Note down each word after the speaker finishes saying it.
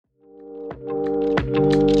Welcome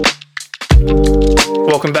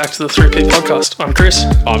back to the 3P podcast. I'm Chris.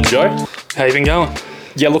 I'm Joe. How you been going?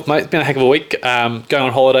 Yeah, look, mate, it's been a heck of a week. Going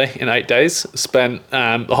on holiday in 8 days. Spent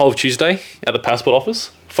the whole of Tuesday at the passport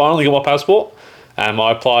office. Finally got my passport.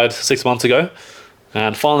 I applied 6 months ago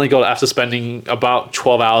and finally got it after spending about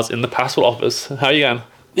 12 hours in the passport office. How are you going?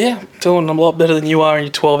 Yeah, doing a lot better than you are in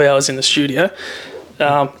your 12 hours in the studio.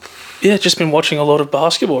 Just been watching a lot of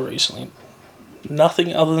basketball recently.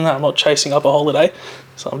 Nothing other than that. I'm not chasing up a holiday,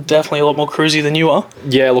 so I'm definitely a lot more cruisy than you are.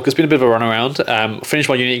 Yeah, look, it's been a bit of a run around. Finished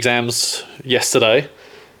my uni exams yesterday,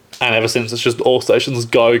 and ever since it's just all stations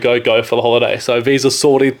go for the holiday. So visa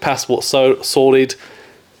sorted, passport sorted,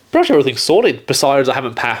 pretty much everything's sorted. Besides, I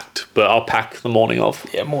haven't packed, but I'll pack the morning of.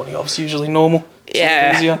 Yeah, morning off's usually normal.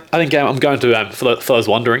 Yeah, I think I'm going to, for those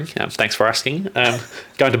wondering, thanks for asking,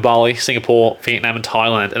 going to Bali, Singapore, Vietnam and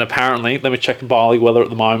Thailand. And apparently, let me check Bali weather at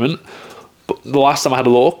the moment. But the last time I had a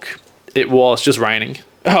look, it was just raining.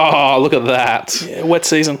 Oh, look at that. Yeah, wet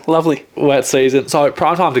season. Lovely. Wet season. So,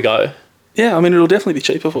 prime time to go. Yeah, I mean, it'll definitely be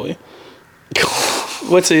cheaper for you.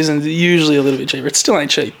 Wet season's usually a little bit cheaper. It still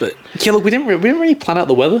ain't cheap, but... Yeah, look, we didn't really plan out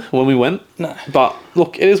the weather when we went. No. But,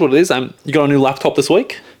 look, it is what it is. You got a new laptop this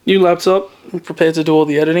week? New laptop. I'm prepared to do all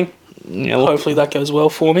the editing. Yeah, look, hopefully that goes well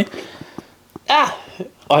for me. I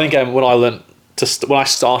think when I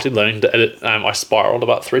started learning to edit, I spiraled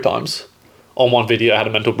about 3 times. On one video, I had a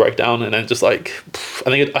mental breakdown, and then just I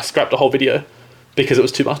scrapped a whole video because it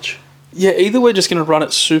was too much. Yeah, either we're just going to run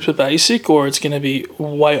it super basic or it's going to be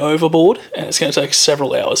way overboard and it's going to take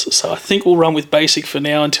several hours. So I think we'll run with basic for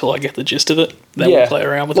now until I get the gist of it. Then we'll play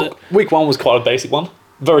around with it. Week 1 was quite a basic one.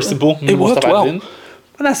 Very simple. It worked well. And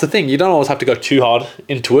that's the thing. You don't always have to go too hard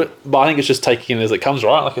into it, but I think it's just taking it as it comes,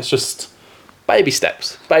 right? Like, it's just baby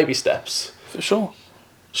steps. Baby steps. For sure.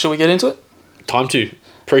 Shall we get into it? Time to.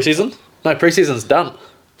 Pre-season? No, pre-season's done.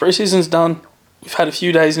 Pre-season's done. We've had a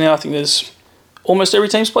few days now. I think there's almost every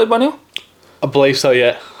team's played by now. I believe so,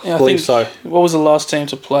 yeah. I believe so. What was the last team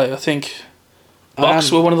to play? I think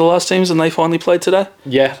Bucks were one of the last teams and they finally played today.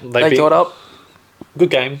 Yeah. They got up.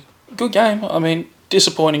 Good game. Good game. I mean,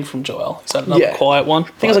 disappointing from Joel. He's had another quiet one. I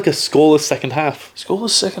think it was like a scoreless second half.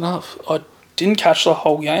 Scoreless second half. I didn't catch the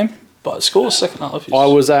whole game, but scoreless second half is... I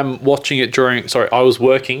was watching it I was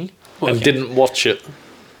working and didn't watch it.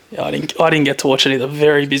 Yeah, I didn't get to watch it either.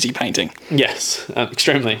 Very busy painting. Yes,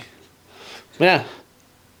 extremely. Yeah.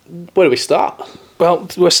 Where do we start? Well,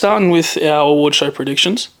 we're starting with our award show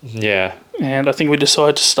predictions. Yeah. And I think we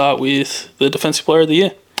decided to start with the Defensive Player of the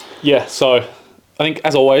Year. Yeah, so I think,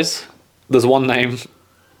 as always, there's one name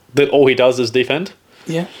that all he does is defend.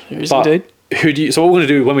 Yeah, there is indeed. So what we're going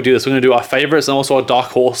to do when we do this, we're going to do our favourites and also a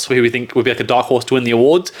dark horse who we think would be like a dark horse to win the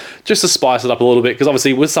awards, just to spice it up a little bit, because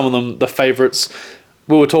obviously with some of them, the favourites...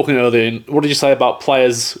 We were talking earlier, and what did you say about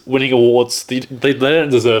players winning awards? They don't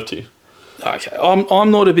deserve to. Okay,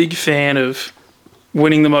 I'm not a big fan of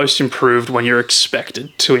winning the most improved when you're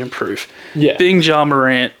expected to improve. Yeah. Being Ja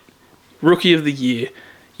Morant, Rookie of the Year,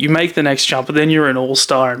 you make the next jump, but then you're an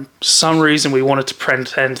all-star, and for some reason we wanted to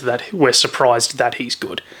pretend that we're surprised that he's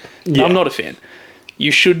good. Yeah. I'm not a fan.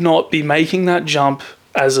 You should not be making that jump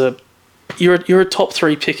as you're a top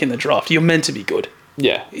 3 pick in the draft. You're meant to be good.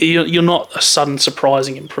 Yeah. You're not a sudden,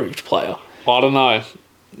 surprising, improved player. I don't know.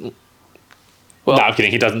 Well, no, I'm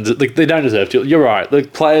kidding. He doesn't. They don't deserve to. You're right. The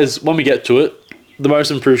players, when we get to it, the most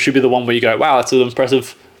improved should be the one where you go, wow, that's an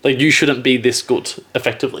impressive. You shouldn't be this good,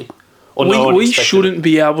 effectively. Or we shouldn't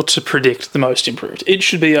be able to predict the most improved. It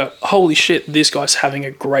should be holy shit, this guy's having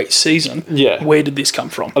a great season. Yeah. Where did this come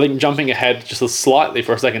from? I think jumping ahead just slightly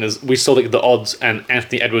for a second is we still think the odds and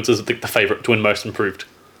Anthony Edwards is the favourite to win most improved.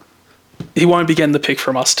 He won't be getting the pick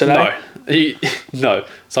from us today. No.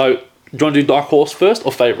 So, do you want to do Dark Horse first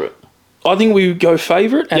or favourite? I think we go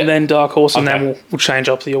favourite and then Dark Horse, and then we'll change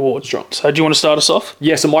up the awards. Sure. So, do you want to start us off?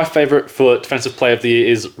 Yeah, so my favourite for Defensive Player of the Year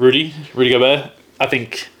is Rudy Gobert. I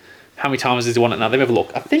think, how many times has he won it now? Let me have a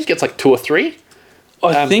look. I think it's 2 or 3.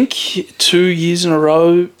 I think 2 years in a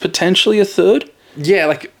row, potentially a third. Yeah,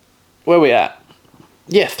 where are we at?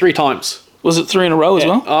 Yeah, 3 times. Was it 3 in a row as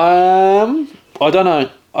well? I don't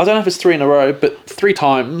know. I don't know if it's 3 in a row, but 3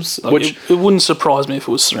 times. Which it wouldn't surprise me if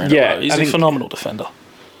it was 3 in a row. He's a phenomenal defender.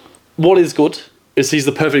 What is good is he's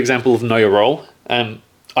the perfect example of know your role. I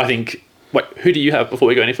think... Wait, who do you have before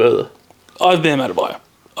we go any further? I have Bam Adebayo.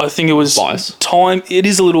 I think it was time... It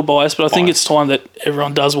is a little biased, but I think it's time that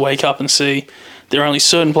everyone does wake up and see there are only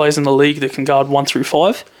certain players in the league that can guard 1 through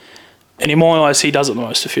 5. And in my eyes, he does it the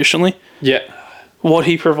most efficiently. Yeah. What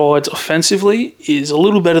he provides offensively is a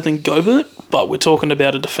little better than Gobert, but we're talking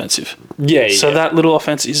about a defensive. Yeah. So that little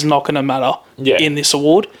offense is not going to matter in this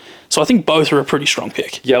award. So I think both are a pretty strong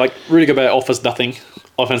pick. Yeah, like Rudy Gobert offers nothing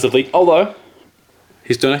offensively, although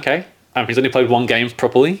he's doing okay. He's only played one game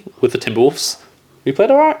properly with the Timberwolves. He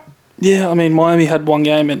played all right. Yeah, I mean, Miami had one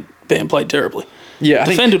game and Bam played terribly. Yeah,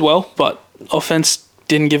 defended well, but offense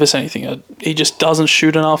didn't give us anything. He just doesn't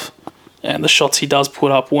shoot enough, and the shots he does put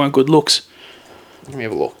up weren't good looks. Let me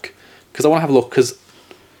have a look, because I want to have a look. Because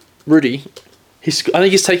Rudy, I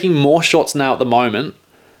think he's taking more shots now at the moment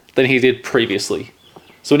than he did previously.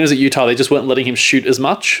 So when he was at Utah, they just weren't letting him shoot as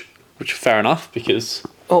much, which fair enough because.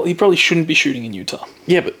 Well, he probably shouldn't be shooting in Utah.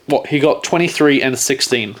 Yeah, but what he got 23 and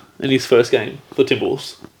 16 in his first game for the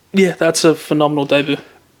Timberwolves. Yeah, that's a phenomenal debut.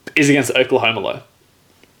 Is against Oklahoma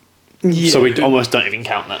though. Yeah, so we almost don't even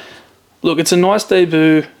count that. Look, it's a nice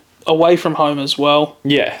debut away from home as well.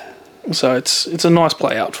 Yeah. So it's a nice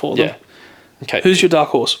play out for them. Yeah. Okay. Who's your dark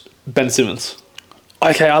horse? Ben Simmons.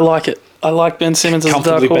 Okay, I like it. I like Ben Simmons as a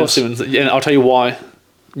dark horse. Ben Simmons. Yeah, and I'll tell you why.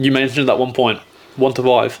 You mentioned at one point 1 to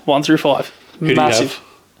 5. 1 through 5. Who Massive. Do you have?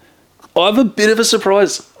 I have a bit of a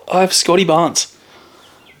surprise. I have Scotty Barnes.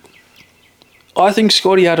 I think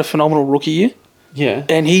Scotty had a phenomenal rookie year. Yeah.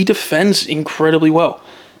 And he defends incredibly well.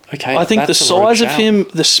 Okay. I think the size of him,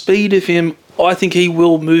 the speed of him, I think he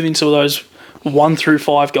will move into those 1 through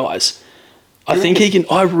 5 guys. I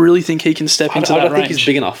really think he can step into that range. I don't think he's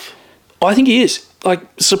big enough. I think he is. Like,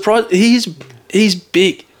 surprise, he's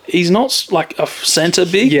big. He's not like a center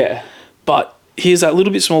big. Yeah. But he's that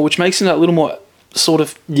little bit small, which makes him that little more sort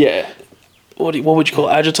of... Yeah. What would you call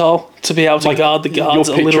it? Agile? To be able to guard the guards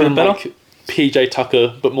a little bit better. Like PJ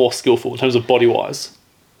Tucker, but more skillful in terms of body-wise.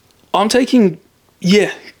 I'm taking...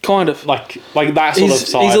 Yeah, kind of. Like that sort of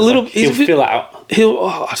size. He's a little... He'll fill out.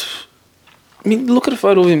 I mean, look at a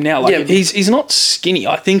photo of him now. Like, he's not skinny.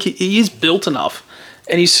 I think he is built enough,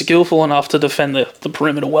 and he's skillful enough to defend the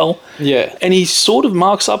perimeter well. Yeah. And he sort of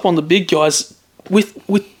marks up on the big guys with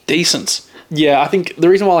decence. Yeah, I think the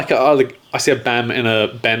reason why I see a Bam and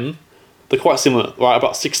a Ben, they're quite similar, right?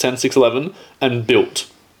 About 6'10", 6'11", and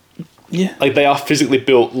built. Yeah. Like, they are physically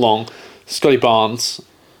built long. Scotty Barnes,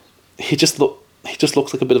 he just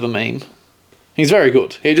looks like a bit of a meme. He's very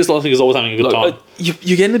good. He just looks like he's always having a good time.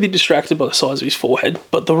 You're getting a bit distracted by the size of his forehead,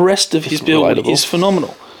 but the rest of his build is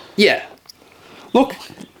phenomenal. Yeah. Look,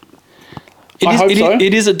 I hope so.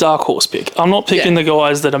 It is a dark horse pick. I'm not picking the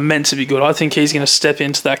guys that are meant to be good. I think he's going to step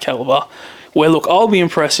into that caliber. Where, look, I'll be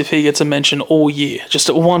impressed if he gets a mention all year. Just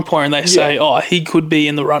at one point and they say, he could be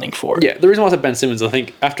in the running for it. Yeah, the reason why I said Ben Simmons, I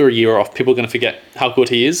think after a year off, people are going to forget how good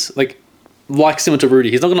he is. Like similar to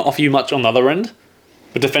Rudy, he's not going to offer you much on the other end,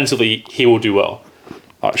 but defensively, he will do well.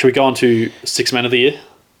 All right, should we go on to 6 men of the year?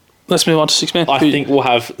 Let's move on to 6 men. I think we'll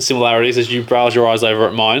have similarities as you browse your eyes over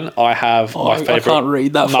at mine. I have my favourite. I can't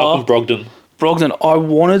read that Malcolm far. Brogdon. Brogdon. I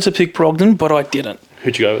wanted to pick Brogdon, but I didn't.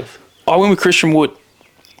 Who'd you go with? I went with Christian Wood.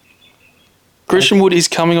 Christian Wood is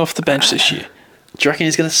coming off the bench this year. Do you reckon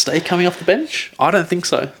he's going to stay coming off the bench? I don't think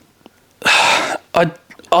so.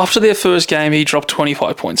 After their first game, he dropped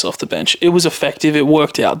 25 points off the bench. It was effective. It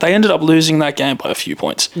worked out. They ended up losing that game by a few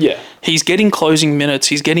points. Yeah. He's getting closing minutes.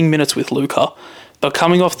 He's getting minutes with Luka. But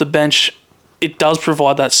coming off the bench, it does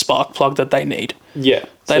provide that spark plug that they need. Yeah.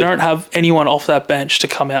 They don't have anyone off that bench to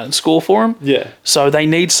come out and score for them. Yeah. So they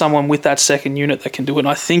need someone with that second unit that can do it, and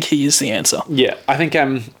I think he is the answer. Yeah. I think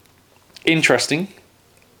interesting.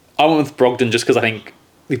 I went with Brogdon just because I think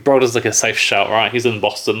Brogdon's like a safe shout, right? He's in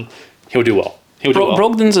Boston. He'll do well.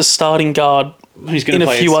 Brogdon's a starting guard in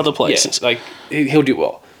a few other places. Yeah, he'll do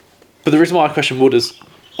well. But the reason why I question Wood is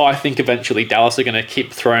I think eventually Dallas are going to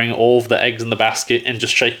keep throwing all of the eggs in the basket and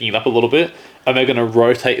just shaking it up a little bit. And they're going to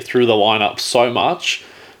rotate through the lineup so much.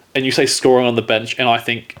 And you say scoring on the bench, and I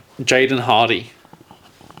think Jaden Hardy.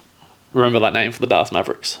 Remember that name for the Dallas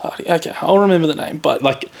Mavericks? Hardy. Okay, I'll remember the name. But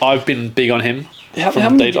I've been big on him. How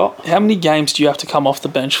many games do you have to come off the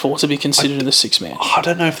bench for to be considered in the 6-man? I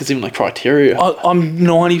don't know if there's even a criteria. I'm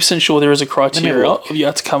 90% sure there is a criteria of you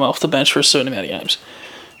have to come off the bench for a certain amount of games.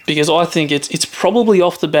 Because I think it's probably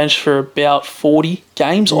off the bench for about 40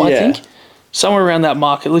 games, I think. Somewhere around that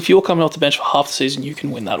mark. If you're coming off the bench for half the season, you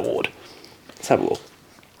can win that award. Let's have a look.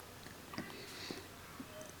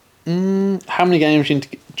 How many games do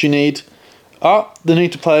you need? They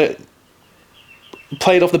need to play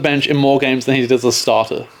it off the bench in more games than he did as a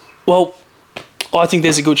starter. Well, I think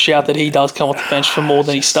there's a good shout that he does come off the bench for more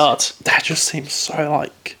than he starts. That just seems so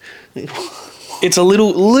like... It's a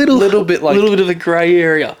little bit of a grey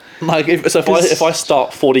area. Like if I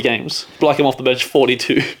start 40 games, but I come off the bench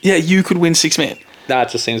 42. Yeah, you could win 6-man. That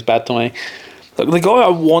just seems bad to me. Look, the guy I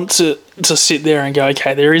want to sit there and go,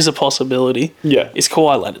 okay, there is a possibility. Yeah, is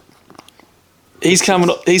Kawhi Leonard. He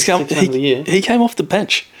came off the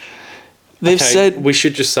bench. They've said we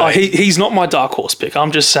should just say he's not my dark horse pick.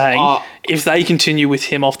 I'm just saying if they continue with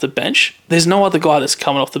him off the bench, there's no other guy that's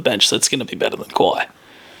coming off the bench that's going to be better than Kawhi.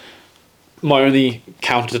 my only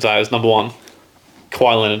counter to that is number one,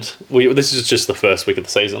 Kawhi Leonard. This is just the first week of the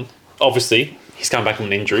season. Obviously, he's come back from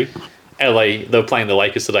an injury. LA, they were playing the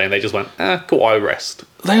Lakers today, and they just went, Kawhi rest.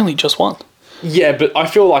 They only just won. Yeah, but I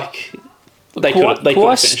feel like they could have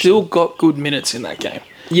Kawhi finished. still got good minutes in that game.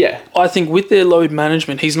 Yeah. I think with their load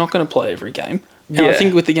management, he's not going to play every game. And I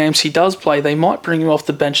think with the games he does play, they might bring him off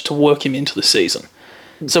the bench to work him into the season.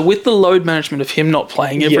 So with the load management of him not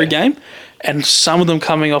playing every game, and some of them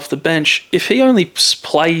coming off the bench, if he only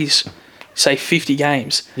plays, say, 50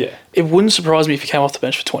 games, it wouldn't surprise me if he came off the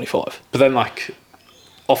bench for 25. But then,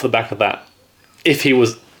 off the back of that, if he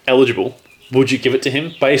was eligible, would you give it to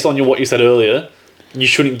him? Based on what you said earlier, you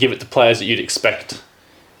shouldn't give it to players that you'd expect.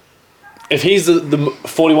 If he's the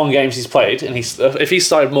 41 games he's played, and if he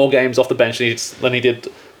started more games off the bench than he did...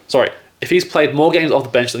 Sorry, if he's played more games off the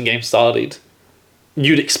bench than games started,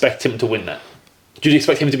 you'd expect him to win that. You'd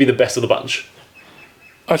expect him to be the best of the bunch.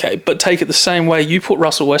 Okay, but take it the same way. You put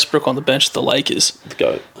Russell Westbrook on the bench at the Lakers. Let's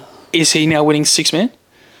go. Is he now winning six man?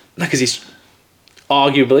 No, because he's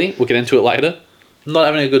arguably, we'll get into it later, not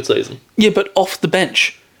having a good season. Yeah, but off the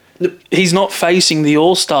bench. He's not facing the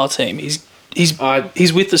All-Star team. He's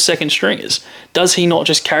with the second stringers. Does he not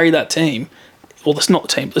just carry that team? Well, that's not the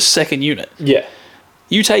team, but the second unit. Yeah.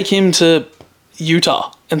 You take him to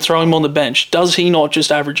Utah and throw him on the bench. Does he not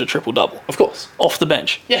just average a triple-double? Of course. Off the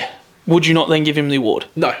bench. Yeah. Would you not then give him the award?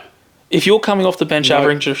 No. If you're coming off the bench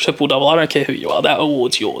averaging a triple-double, I don't care who you are, that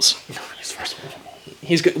award's yours.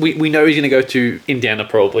 We know he's going to go to Indiana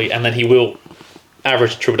probably, and then he will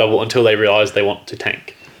average a triple-double until they realise they want to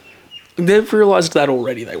tank. They've realised that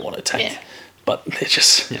already they want to tank. Yeah. But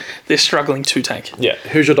they're struggling to tank. Yeah.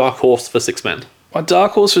 Who's your dark horse for six men? My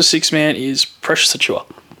dark horse for six man is Precious Achiuwa.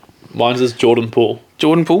 Mine's is Jordan Poole.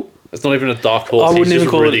 Jordan Poole? It's not even a dark horse. I wouldn't even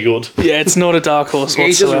call really it good. Yeah, it's not a dark horse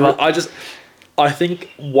whatsoever. I think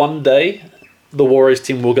one day the Warriors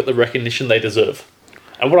team will get the recognition they deserve.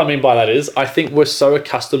 And what I mean by that is, I think we're so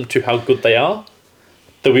accustomed to how good they are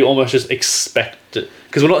that we almost just expect it.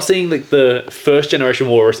 Because we're not seeing the first generation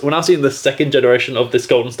Warriors. We're now seeing the second generation of this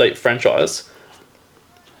Golden State franchise.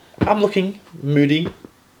 I'm looking Moody,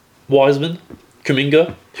 Wiseman,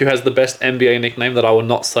 Kuminga, who has the best NBA nickname that I will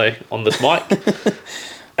not say on this mic,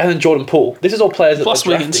 and then Jordan Poole. This is all players that plus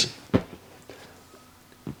they're Wiggins. drafting.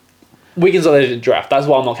 Wiggins they didn't draft. That's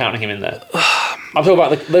why I'm not counting him in there. I'm talking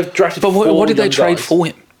about they've drafted. But what did they trade for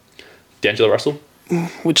him? D'Angelo Russell.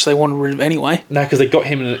 Which they wanted rid of anyway. No, because they got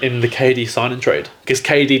him in the KD sign and trade. Because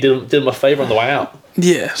KD did him a favour on the way out.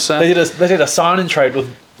 Yeah, so they did a sign and trade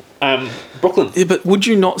with Brooklyn. Yeah, but would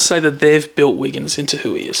you not say that they've built Wiggins into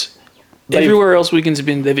who he is? Everywhere else Wiggins has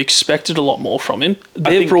been, they've expected a lot more from him.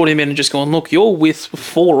 They've brought him in and just gone, look, you're with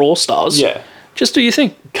 4 All-Stars. Yeah. Just do your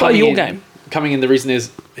thing. Play your game. Coming in, the reason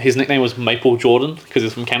is his nickname was Maple Jordan because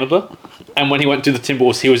he's from Canada. And when he went to the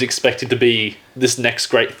Timberwolves, he was expected to be this next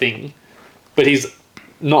great thing. But he's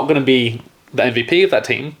not going to be the MVP of that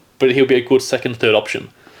team, but he'll be a good second, third option.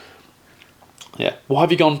 Yeah. Why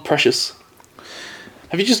have you gone Precious?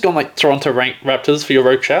 Have you just gone Toronto Raptors for your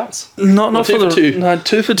rogue shouts? Not for the 2. No,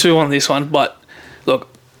 2 for 2 on this one. But look,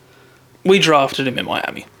 we drafted him in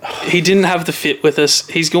Miami. He didn't have the fit with us.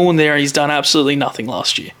 He's gone there and he's done absolutely nothing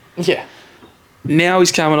last year. Yeah. Now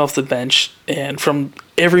he's coming off the bench, and from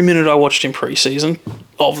every minute I watched in preseason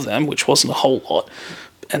of them, which wasn't a whole lot,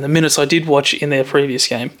 and the minutes I did watch in their previous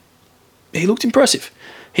game, he looked impressive.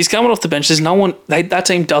 He's coming off the bench. There's no one. That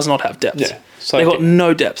team does not have depth. Yeah, so they got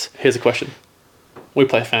no depth. Here's a question: we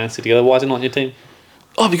play fantasy together. Why is he not on your team?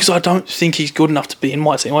 Oh, because I don't think he's good enough to be in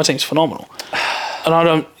my team. My team's phenomenal, and I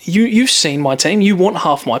don't. You've seen my team. You want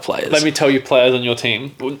half my players. Let me tell you players on your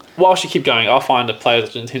team. Whilst you keep going, I'll find a player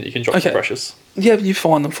that's on your team that you can drop for Precious. Yeah, you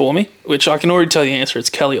find them for me, which I can already tell you the answer. It's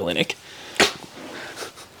Kelly Olynyk.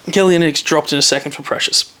 Kelly Olynyk's dropped in a second for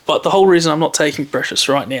Precious. But the whole reason I'm not taking Precious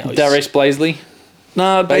right now is... Darius Blaisley?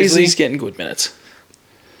 No, Baisley's getting good minutes.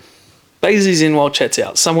 Baisley's in while Chet's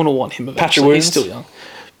out. Someone will want him eventually. Patrick Williams? He's still young.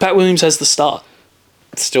 Pat Williams has the start.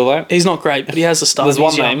 Still there? He's not great, but he has the start. There's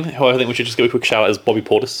one name who I think we should just give a quick shout out is Bobby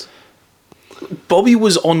Portis. Bobby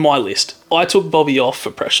was on my list. I took Bobby off for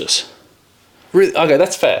Precious. Really? Okay,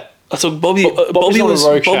 that's fair. I took Bobby. Bobby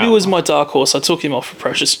was my dark horse. I took him off for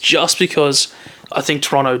Precious just because I think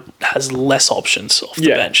Toronto has less options off the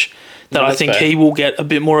bench. That I think he will get a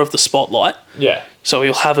bit more of the spotlight. Yeah. So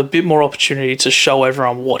he'll have a bit more opportunity to show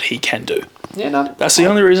everyone what he can do. Yeah, no. That's the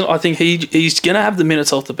only reason I think he's going to have the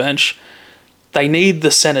minutes off the bench. They need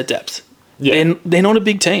the centre depth. Yeah. They're not a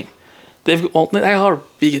big team. They are a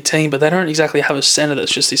bigger team, but they don't exactly have a centre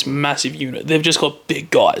that's just this massive unit. They've just got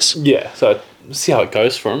big guys. Yeah, so see how it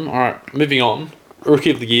goes for him. All right, moving on.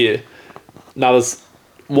 Rookie of the year. Now, there's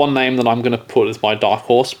one name that I'm going to put as my dark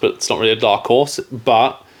horse, but it's not really a dark horse.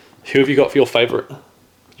 But who have you got for your favourite?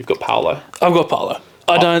 You've got Paolo. I've got Paolo.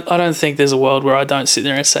 I don't think there's a world where I don't sit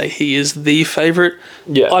there and say he is the favourite.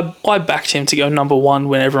 Yeah. I backed him to go number one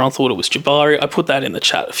when everyone thought it was Jabari. I put that in the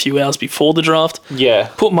chat a few hours before the draft. Yeah.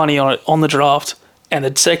 Put money on it on the draft. And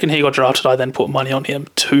the second he got drafted, I then put money on him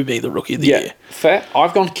to be the rookie of the year. Fair.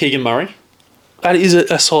 I've gone Keegan Murray. That is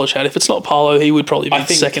a solid shout. If it's not Paolo, he would probably be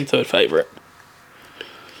the second, third favourite.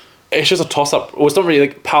 It's just a toss-up. Well, it's not really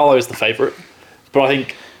like Paolo is the favourite, but I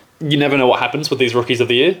think you never know what happens with these rookies of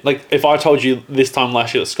the year. Like, if I told you this time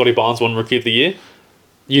last year that Scotty Barnes won rookie of the year,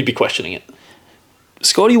 you'd be questioning it.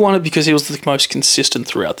 Scotty won it because he was the most consistent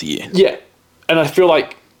throughout the year. Yeah. And I feel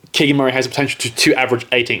like Keegan Murray has the potential to average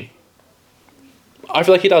 18. I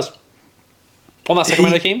feel like he does. On that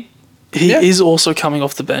Sacramento team? He is also coming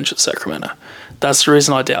off the bench at Sacramento. That's the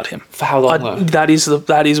reason I doubt him. For how long, though? That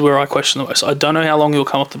is where I question the most. I don't know how long he'll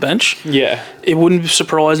come off the bench. Yeah. It wouldn't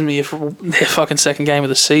surprise me if their fucking second game of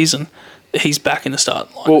the season, he's back in the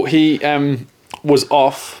starting line. Well, he was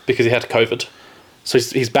off because he had COVID. So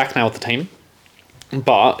he's back now with the team.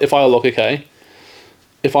 But if I look, okay,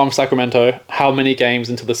 if I'm Sacramento, how many games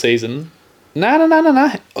into the season?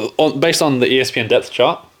 No. Based on the ESPN depth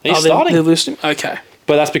chart, he's starting. They're listing? Okay.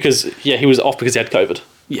 But that's because, he was off because he had COVID.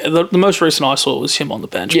 Yeah, the most recent I saw was him on the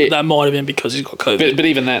bench. Yeah. But that might have been because he's got COVID. But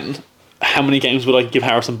even then, how many games would I give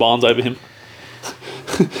Harrison Barnes over him?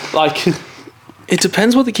 It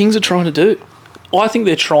depends what the Kings are trying to do. I think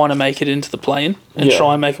they're trying to make it into the play-in and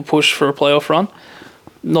try and make a push for a playoff run.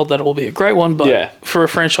 Not that it will be a great one, but for a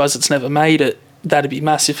franchise that's never made it, that'd be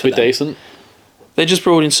massive for them. Decent. They just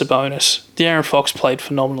brought in Sabonis. De'Aaron Fox played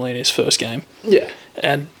phenomenally in his first game. Yeah.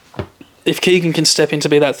 And if Keegan can step in to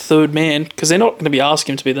be that third man, because they're not going to be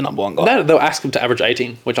asking him to be the number one guy. No, they'll ask him to average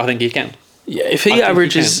 18, which I think he can. Yeah, if he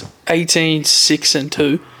averages 18, 6 and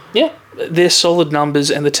 2, they're solid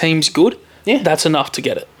numbers and the team's good, that's enough to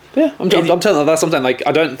get it. Yeah, I'm telling you, that's something. Like,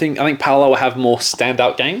 I think Paolo will have more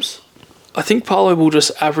standout games. I think Paolo will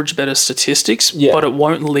just average better statistics, but it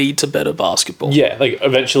won't lead to better basketball. Yeah, like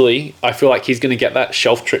eventually, I feel like he's going to get that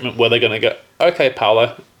shelf treatment where they're going to go, okay,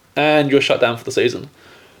 Paolo, and you're shut down for the season.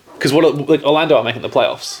 Because Orlando are making the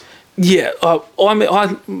playoffs. Yeah,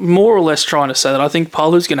 I'm more or less trying to say that I think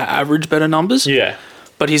Paolo's going to average better numbers. Yeah.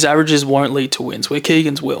 But his averages won't lead to wins, where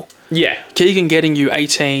Keegan's will. Yeah. Keegan getting you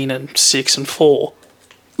 18 and 6 and 4,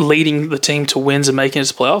 leading the team to wins and making it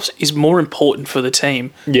to playoffs, is more important for the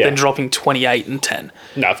team than dropping 28 and 10.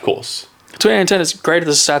 No, of course. 28 and 10 is great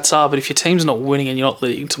as the stats are, but if your team's not winning and you're not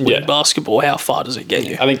leading to win basketball, how far does it get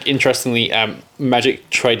you? I think, interestingly, Magic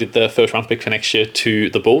traded the first round pick for next year to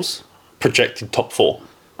the Bulls, projected top 4,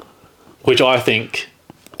 which I think,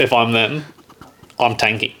 if I'm them, I'm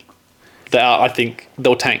tanking. I think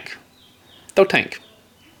they'll tank. They'll tank.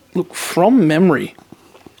 Look, from memory,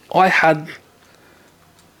 I had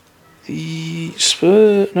the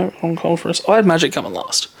wrong conference. I had Magic coming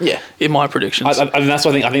last. Yeah. In my predictions. And that's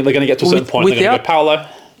what I think. I think they're going to get to a certain point. They're going to go, Paolo,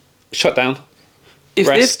 shut down. If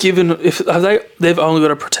rest. They've only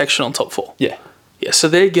got a protection on top 4. Yeah. Yeah, so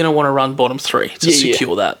they're going to want to run bottom 3 to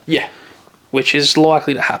secure that. Yeah. Which is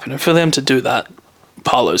likely to happen. And for them to do that,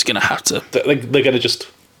 Paolo's going to have to. They're going to just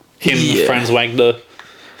Franz Wagner.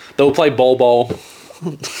 They'll play Bol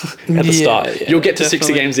at the start. Yeah, you'll get to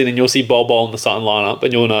 60 games in and you'll see Bol in the starting lineup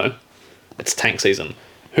and you'll know it's tank season.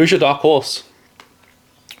 Who's your dark horse?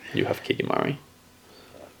 You have Keegan Murray.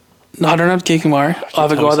 No, I don't have Keegan Murray. I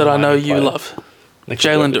have a guy that I know you love.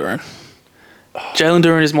 Jalen Duren. Jalen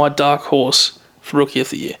Duren is my dark horse for Rookie of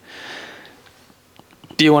the Year.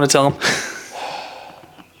 Do you want to tell him?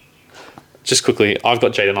 Just quickly, I've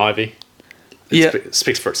got Jaden Ivey. It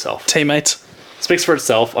speaks for itself. Teammates. Speaks for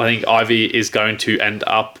itself. I think Ivy is going to end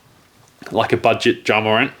up like a budget Ja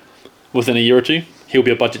Morant within a year or two. He'll be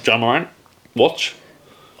a budget Ja Morant. Watch.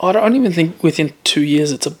 I don't even think within 2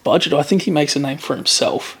 years it's a budget. I think he makes a name for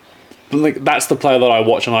himself. But that's the player that I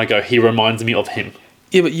watch and I go, he reminds me of him.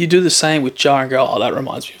 Yeah, but you do the same with Ja and go, oh, that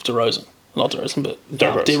reminds me of DeRozan. Not DeRozan,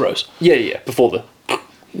 but D-Rose. Yeah, before the...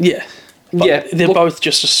 Yeah. But they're both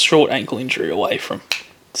just a short ankle injury away from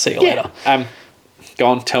see you later. Go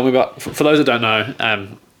on, tell me about... For those that don't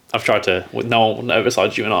know, I've tried to... With no one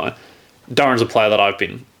besides you and I, Duren's a player that I've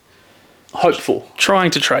been hopeful. Trying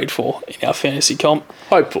to trade for in our fantasy comp.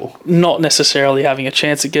 Hopeful. Not necessarily having a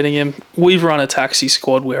chance at getting him. We've run a taxi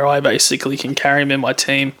squad where I basically can carry him in my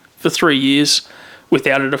team for 3 years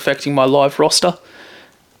without it affecting my live roster.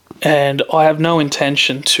 and I have no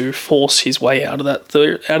intention to force his way out of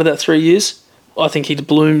that 3 years. I think he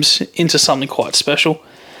blooms into something quite special.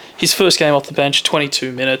 His first game off the bench,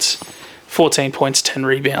 22 minutes, 14 points, 10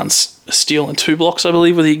 rebounds, a steal and 2 blocks, I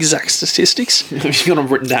believe, were the exact statistics. Have you got them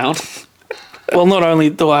written down? Well, not only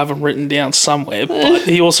do I have them written down somewhere, but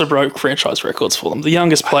he also broke franchise records for them. The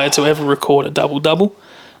youngest player to ever record a double-double,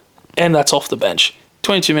 and that's off the bench.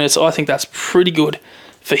 22 minutes, I think that's pretty good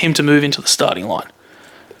for him to move into the starting line.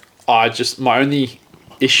 My only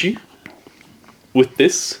issue with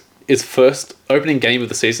this is first opening game of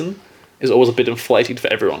the season is always a bit inflated for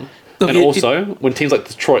everyone. Look, and also, when teams like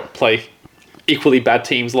Detroit play equally bad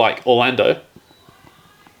teams like Orlando...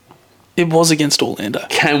 It was against Orlando.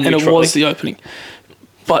 And it was the opening.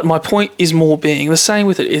 But my point is more being the same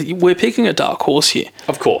with it. We're picking a dark horse here.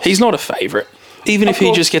 Of course. He's not a favourite. Even if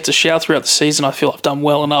he just gets a shout throughout the season, I feel I've done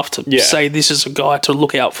well enough to say this is a guy to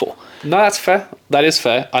look out for. No, that's fair. That is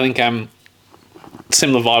fair. I think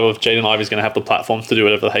similar vibe of Jaden Ivey's going to have the platform to do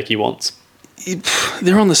whatever the heck he wants.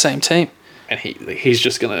 They're on the same team. And he's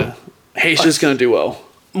just going to do well.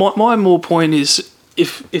 My more point is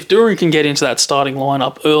if Duran can get into that starting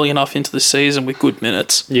lineup early enough into the season with good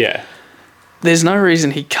minutes, there's no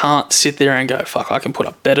reason he can't sit there and go, fuck, I can put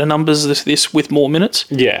up better numbers this with more minutes.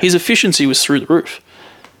 Yeah. His efficiency was through the roof.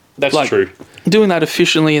 That's true. Doing that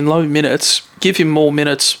efficiently in low minutes, give him more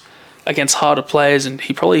minutes against harder players, and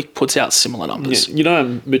he probably puts out similar numbers. Yeah. You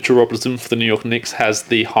know, Mitchell Robinson for the New York Knicks has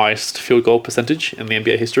the highest field goal percentage in the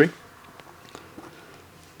NBA history.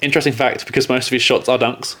 Interesting fact, because most of his shots are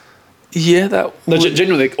dunks. Yeah,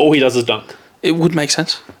 Genuinely, all he does is dunk. It would make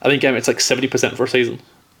sense. I think it's like 70% for a season.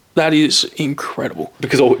 That is incredible.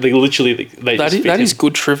 Because they literally... That is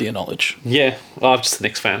good trivia knowledge. Yeah, well, I'm just a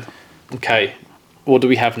Knicks fan. Okay, what do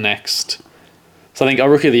we have next? So I think our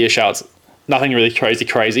Rookie of the Year shouts, nothing really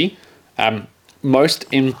crazy. Most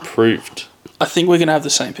improved. I think we're going to have the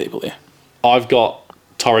same people here. I've got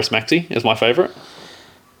Tyrese Maxey as my favourite.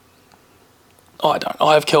 I don't.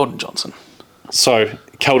 I have Keldon Johnson. So,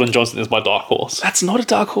 Keldon Johnson is my dark horse. That's not a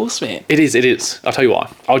dark horse, man. It is. I'll tell you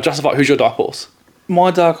why. I'll justify who's your dark horse. My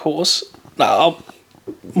dark horse...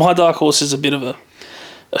 my dark horse is a bit of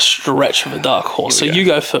a stretch of a dark horse. So you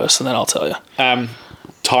go first and then I'll tell you.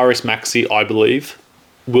 Tyrese Maxey, I believe,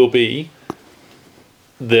 will be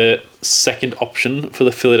the second option for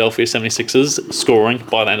the Philadelphia 76ers scoring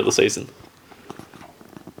by the end of the season.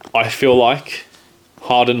 I feel like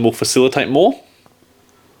Harden will facilitate more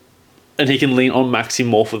and he can lean on Maxey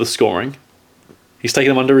more for the scoring. He's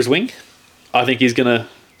taking him under his wing. I think he's going to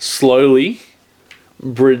slowly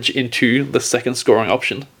bridge into the second scoring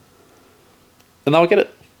option. And they'll get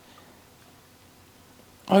it.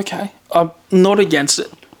 Okay. I'm not against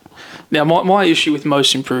it. Now, my issue with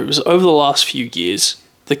most improved is over the last few years,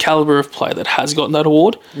 the caliber of player that has gotten that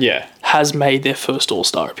award has made their first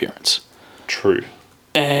All-Star appearance. True.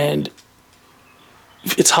 And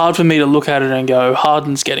it's hard for me to look at it and go,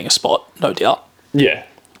 Harden's getting a spot, no doubt. Yeah.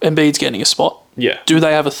 Embiid's getting a spot. Yeah. Do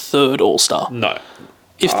they have a third All-Star? No.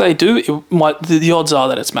 If they do, the odds are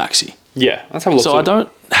that it's Maxey. Yeah, let's have a look. So I don't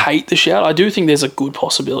hate the shout. I do think there's a good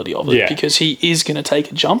possibility of it because he is going to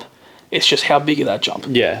take a jump. It's just how big is that jump?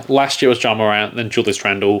 Yeah. Last year was Ja Morant, then Julius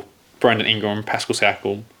Randle, Brandon Ingram, Pascal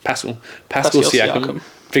Siakam,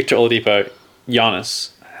 Victor Oladipo,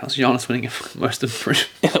 Giannis. How's Giannis winning most improved?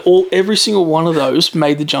 Every single one of those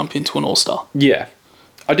made the jump into an All-Star. Yeah.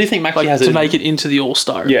 I do think Maxey has to make it into the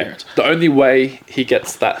All-Star appearance. The only way he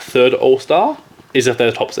gets that third All-Star is if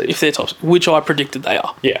they're the top seed. If they're top seed, which I predicted they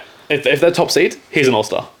are. Yeah. If they're top seed, he's an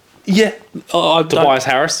All-Star. Yeah. Tobias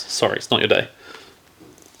Harris, sorry, it's not your day.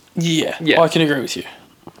 Yeah, I can agree with you.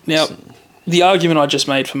 Now, the argument I just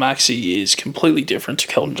made for Maxey is completely different to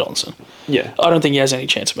Keldon Johnson. Yeah. I don't think he has any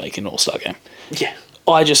chance of making an All-Star game. Yeah.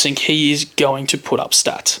 I just think he is going to put up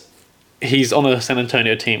stats. He's on a San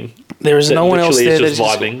Antonio team. There is no one else there. They're just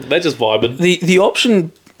vibing. They're just vibing. The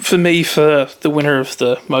option for me for the winner of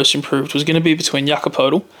the most improved was going to be between Jakob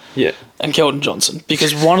Poeltl and Keldon Johnson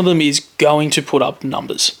because one of them is going to put up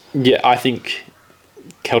numbers. Yeah, I think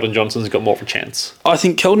Keldon Johnson's got more of a chance. I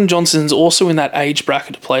think Keldon Johnson's also in that age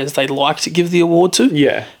bracket of players they like to give the award to.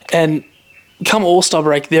 Yeah. And come All-Star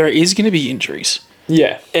break, there is going to be injuries.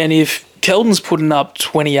 Yeah. And if Keldon's putting up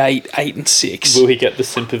 28, 8 and 6... Will he get the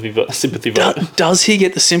sympathy vote? Does he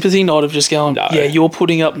get the sympathy nod of just going, you're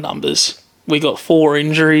putting up numbers. We got 4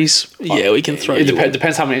 injuries. Yeah, we can throw it.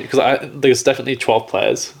 Depends how many... Because there's definitely 12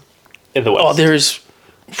 players in the West. Oh, there is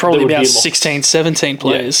probably about 16, 17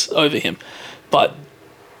 players over him. But...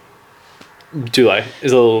 Do they?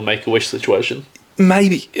 Is it a little make-a-wish situation?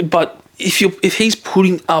 Maybe. But if he's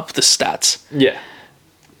putting up the stats... Yeah.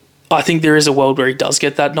 I think there is a world where he does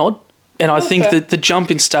get that nod. And I think fair. that the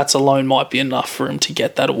jump in stats alone might be enough for him to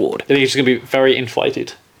get that award. I think he's going to be very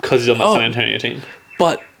inflated because he's on the San Antonio team.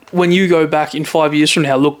 But when you go back in 5 years from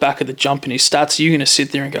now, look back at the jump in his stats, you're going to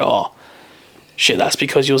sit there and go, oh, shit, that's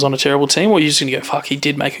because he was on a terrible team? Or you're just going to go, fuck, he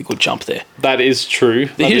did make a good jump there. That is true.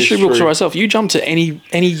 The history books for myself. You jump to any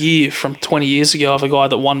year from 20 years ago of a guy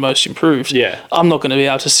that won most improved. Yeah. I'm not going to be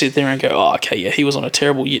able to sit there and go, oh, okay, yeah, he was on a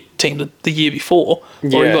terrible team the year before. Or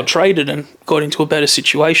he Yeah. got traded and got into a better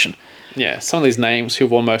situation. Yeah, some of these names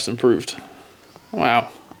who've won most improved. Wow.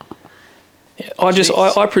 Yeah,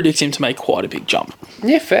 I predict him to make quite a big jump.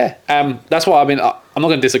 Yeah, fair. That's why I'm not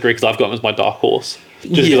going to disagree because I've got him as my dark horse.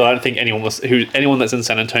 Just because I don't think anyone that's in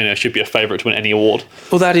San Antonio should be a favourite to win any award.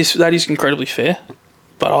 Well, that is incredibly fair.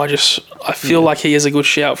 But I feel like he has a good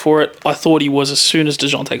shout for it. I thought he was as soon as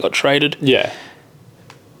DeJounte got traded. Yeah.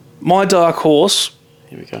 My dark horse.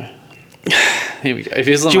 Here we go. If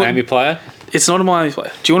he's a Miami player. It's not a Miami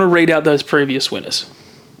player. Do you want to read out those previous winners?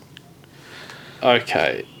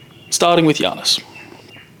 Okay. Starting with Giannis.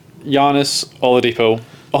 Oladipo,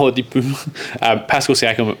 Pascal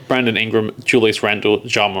Siakam, Brandon Ingram, Julius Randle,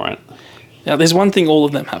 Ja Morant. Now, there's one thing all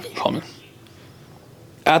of them have in common.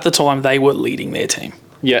 At the time, they were leading their team.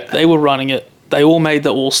 Yeah. They were running it. They all made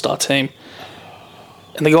the All-Star team.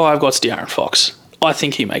 And the guy I've got is De'Aaron Fox. I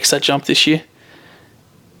think he makes that jump this year.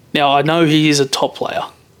 Now, I know he is a top player,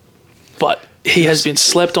 but he has been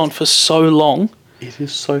slept on for so long. It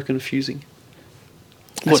is so confusing.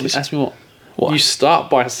 Ask me what? What? You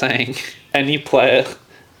start by saying any player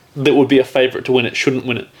that would be a favourite to win it shouldn't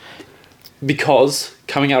win it. Because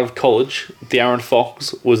coming out of college, De'Aaron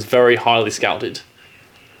Fox was very highly scouted.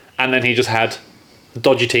 And then he just had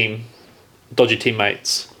dodgy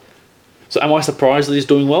teammates. So am I surprised that he's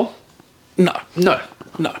doing well? No.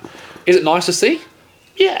 Is it nice to see?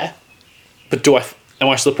 Yeah. But am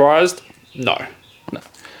I surprised? No.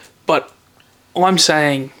 But I'm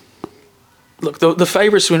saying, look, the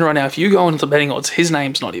favourites to win right now, if you go into the betting odds, his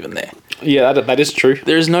name's not even there. Yeah, that is true.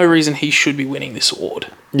 There is no reason he should be winning this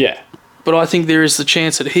award. Yeah. But I think there is the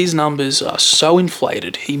chance that his numbers are so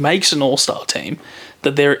inflated, he makes an all-star team,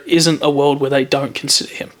 that there isn't a world where they don't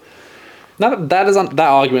consider him. That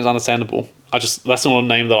argument is understandable. That's not a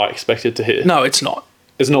name that I expected to hear. No, it's not.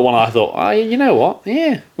 It's not one I thought, you know what?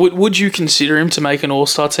 Yeah. Would you consider him to make an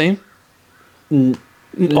all-star team? No.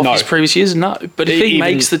 Of his previous years? No. But if he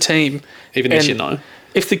makes the team... Even this year, no.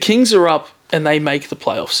 If the Kings are up and they make the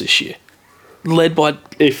playoffs this year, led by...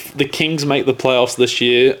 If the Kings make the playoffs this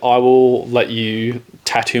year, I will let you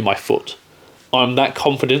tattoo my foot. I'm that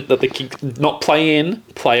confident that the Kings... Not play in,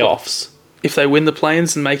 playoffs. If they win the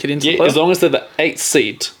play-ins and make it into the playoffs? As long as they're the 8th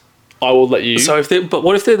seed, I will let you... So but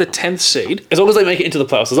what if they're the 10th seed? As long as they make it into the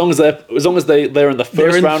playoffs, as long as they're in the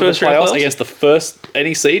first round of the playoffs against the first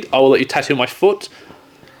any seed, I will let you tattoo my foot.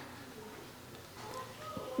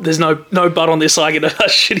 There's no but on this. I get a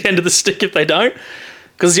shitty end of the stick if they don't,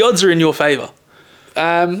 because the odds are in your favour.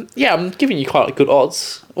 Yeah, I'm giving you quite good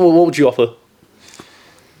odds. Well, what would you offer?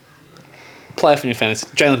 Player from your fantasy,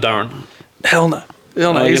 Jalen Duren. Hell no.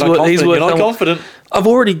 He's worth confident. I've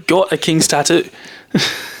already got a Kings tattoo.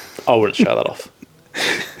 I wouldn't show that off.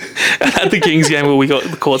 At the Kings game where we got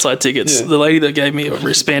the courtside tickets, the lady that gave me a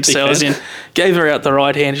wristband to say I was in gave her out the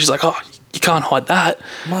right hand. She's like, oh, you can't hide that.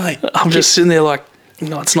 Mate. I'm just sitting there like,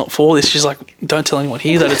 no, it's not for this. She's like, don't tell anyone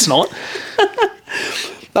here that it's not.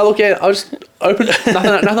 Now look, I'll just open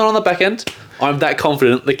nothing on the back end. I'm that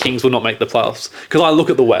confident the Kings will not make the playoffs. Because I look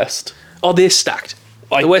at the West. Oh, they're stacked.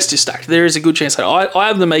 The West is stacked. There is a good chance that I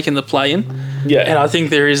have them making the play-in. Yeah. And I think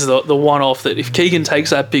there is the one-off that if Keegan takes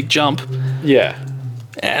that big jump... Yeah.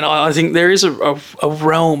 And I think there is a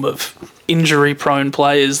realm of injury-prone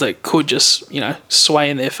players that could just, sway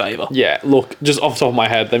in their favour. Yeah, look, just off the top of my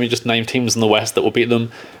head, let me just name teams in the West that will beat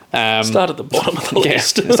them. Start at the bottom of the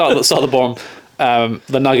list. Start at the bottom.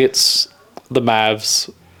 The Nuggets, the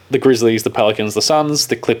Mavs, the Grizzlies, the Pelicans, the Suns,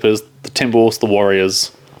 the Clippers, the Timberwolves, the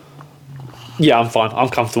Warriors. Yeah, I'm fine. I'm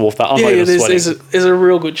comfortable with that. I'm not even sweating. There's a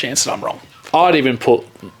real good chance that I'm wrong. I'd even put...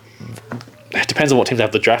 It depends on what teams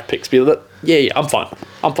have the draft picks. But yeah, I'm fine.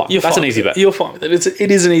 That's an easy bet. You're fine with it.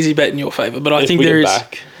 It is an easy bet in your favour, but I think there is...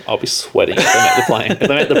 I'll be sweating if they make the play-in. If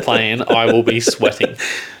they make the play-in, I will be sweating.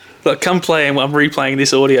 Look, come play and I'm replaying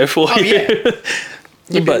this audio for you. Yeah.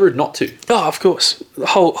 You'd be rude not to. Oh, of course. The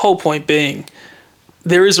whole point being,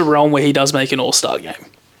 there is a realm where he does make an all-star game.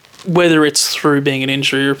 Whether it's through being an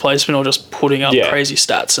injury replacement or just putting up crazy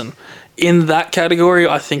stats. And in that category,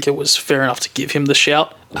 I think it was fair enough to give him the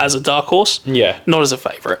shout as a dark horse. Yeah. Not as a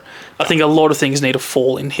favourite. I think a lot of things need to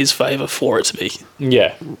fall in his favour for it to be.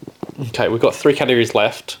 Yeah. Okay, we've got 3 categories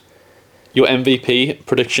left. Your MVP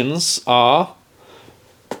predictions are...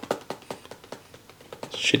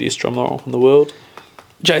 Shittiest drum roll in the world.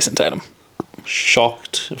 Jason Tatum.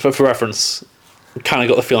 Shocked. For reference, kind of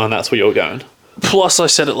got the feeling that's where you're going. Plus, I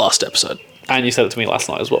said it last episode. And you said it to me last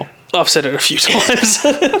night as well. I've said it a few times.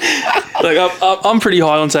 Look, I'm pretty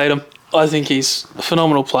high on Tatum. I think he's a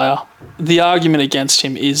phenomenal player. The argument against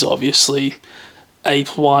him is obviously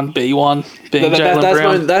A1, B1 being Jaylen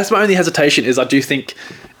Brown. That's my only hesitation is I do think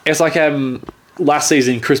it's like last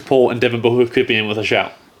season Chris Paul and Devin Booker could be in with a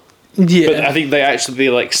shout. Yeah. But I think they actually,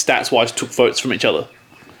 like, stats-wise took votes from each other.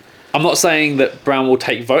 I'm not saying that Brown will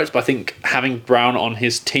take votes, but I think having Brown on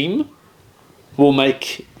his team will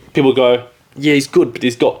make people go, yeah, he's good, but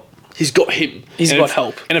he's got him. He's got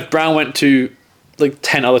help. And if Brown went to, like,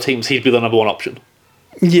 10 other teams, he'd be the number one option.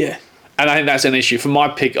 Yeah. And I think that's an issue. For my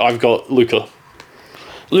pick, I've got Luka.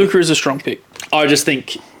 Luka is a strong pick. I just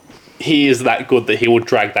think he is that good that he will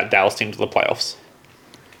drag that Dallas team to the playoffs.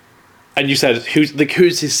 And you said,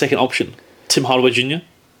 who's his second option? Tim Hardaway Jr.?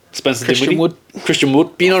 Spencer Christian Dinwiddie? Wood. Christian Wood.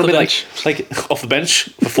 But you know what I mean? bench. Like off the bench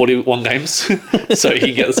for 41 games so he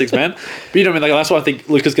can get the sixth man. But you know what I mean? Like, that's why I think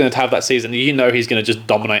Luka's going to have that season. You know he's going to just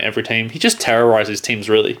dominate every team. He just terrorizes teams,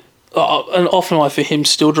 really. And often like for him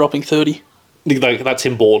still dropping 30. Like, that's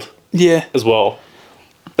him bored Yeah. as well.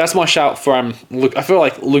 That's my shout for Luka. I feel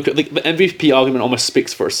like Luka, the MVP argument almost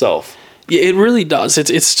speaks for itself. Yeah, it really does.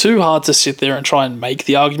 It's too hard to sit there and try and make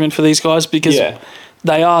the argument for these guys because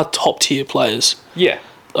they are top tier players. Yeah.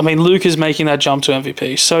 I mean, Luka's making that jump to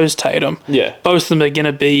MVP. So is Tatum. Yeah. Both of them are going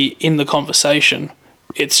to be in the conversation.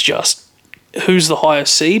 It's just who's the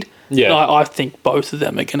highest seed. Yeah. I think both of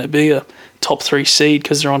them are going to be a top 3 seed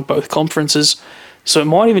because they're on both conferences. So it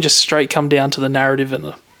might even just straight come down to the narrative and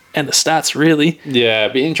the stats, really. Yeah,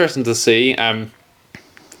 it'd be interesting to see. For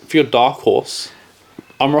your dark horse,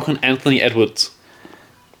 I'm rocking Anthony Edwards.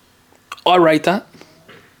 I rate that.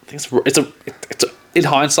 I think it's in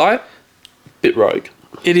hindsight, a bit rogue.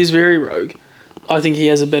 It is very rogue. I think he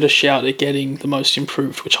has a better shout at getting the most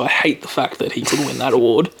improved, which I hate the fact that he could win that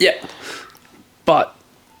award. Yeah. But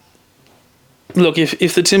look, if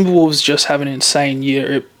the Timberwolves just have an insane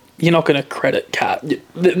year, you're not going to credit Cat.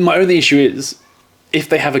 My only issue is, if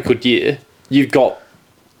they have a good year, you've got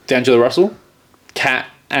D'Angelo Russell, Cat,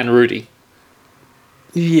 and Rudy.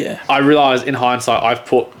 Yeah. I realise in hindsight I've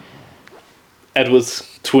put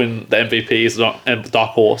Edwards to win the MVP as a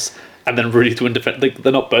dark horse, and then Rudy to win defense.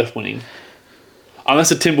 They're not both winning. Unless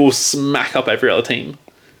the Timberwolves smack up every other team.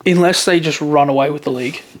 Unless they just run away with the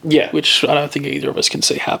league. Yeah. Which I don't think either of us can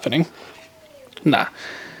see happening. Nah.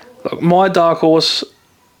 Look, my dark horse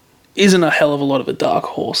isn't a hell of a lot of a dark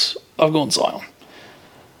horse. I've gone Zion.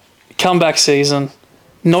 Comeback season.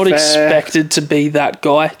 Not Fair. Expected to be that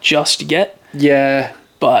guy just yet. Yeah.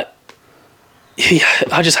 But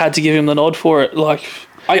I just had to give him the nod for it. Like,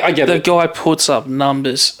 I get the it. guy puts up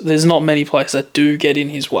numbers. There's not many players that do get in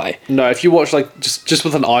his way. No, if you watch, like, just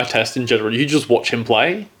with an eye test in general, you just watch him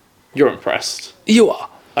play, you're impressed. You are.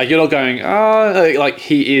 Like, you're not going, like,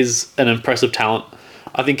 he is an impressive talent.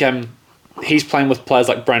 I think he's playing with players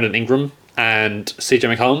like Brandon Ingram and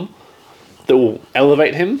CJ McCollum that will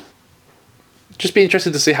elevate him. Just be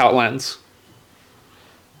interested to see how it lands.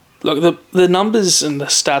 Look, the numbers and the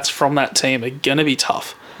stats from that team are going to be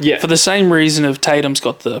tough. Yeah. For the same reason of Tatum's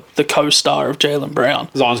got the co-star of Jaylen Brown.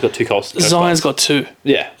 Zion's got 2 costs. Zion's got 2.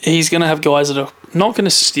 Yeah. He's going to have guys that are not going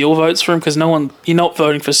to steal votes for him because you're not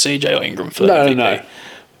voting for CJ or Ingram for MVP. No.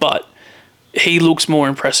 But he looks more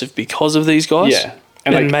impressive because of these guys. Yeah.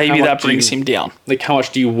 And like, maybe that brings him down. Like, how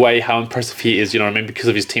much do you weigh how impressive he is, you know what I mean, because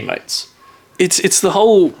of his teammates? It's the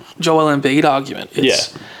whole Joel Embiid argument.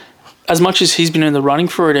 As much as he's been in the running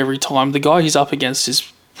for it every time, the guy he's up against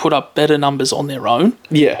has put up better numbers on their own.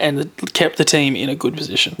 Yeah. And kept the team in a good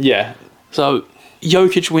position. Yeah. So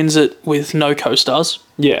Jokic wins it with no co-stars.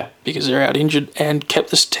 Yeah. Because they're out injured and kept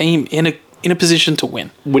this team in a position to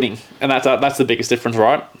win. Winning. And that's the biggest difference,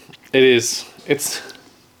 right? It is. It's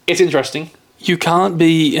interesting. You can't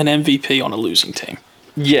be an MVP on a losing team.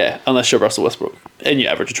 Yeah, unless you're Russell Westbrook and you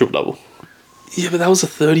average a triple-double. Yeah, but that was a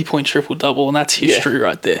 30-point triple-double, and that's history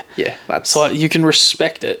right there. Yeah, that's... So you can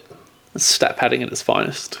respect it. Stat padding at its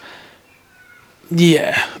finest.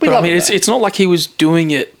 Yeah, but I mean, it's not like he was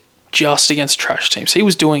doing it just against trash teams. He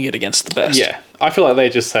was doing it against the best. Yeah, I feel like they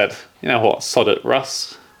just said, you know what, sod it,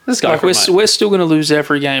 Russ. Let's go like for it, mate. We're still going to lose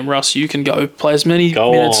every game, Russ. You can go play as many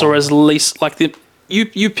minutes or as least... Like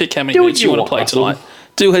you pick how many minutes you want to play tonight.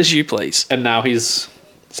 Do as you please. And now he's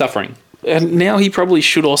suffering. And now he probably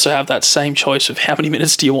should also have that same choice of how many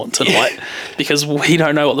minutes do you want tonight, because we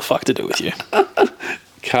don't know what the fuck to do with you.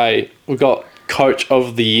 Okay, we've got Coach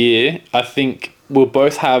of the Year. I think we'll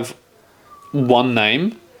both have one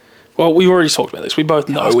name. Well, we've already talked about this. We both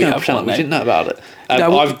know we have one We name. didn't know about it.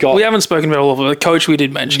 No, we haven't spoken about all of them. The coach we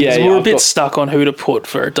did mention. Yeah, We were a I've bit got- stuck on who to put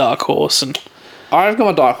for a dark horse. And I've got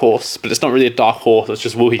my dark horse, but it's not really a dark horse. It's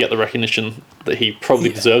just will he get the recognition that he probably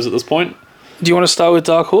deserves at this point? do you want to start with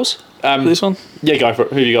dark horse for this one? Yeah, go for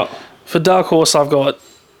it. Who you got? For dark horse, I've got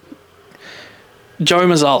Joe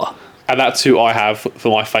Mazzulla. And that's who I have for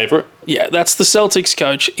my favourite. Yeah, that's the Celtics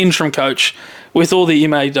coach, interim coach, with all the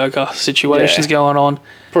Ime Udoka situations Yeah. going on.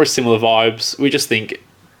 Probably similar vibes. We just think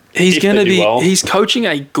He's if going to they do be. well. He's coaching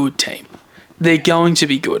a good team. They're going to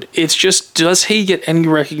be good. It's just, does he get any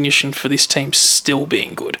recognition for this team still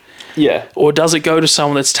being good? yeah, Or does it go to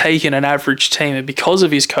someone that's taken an average team and because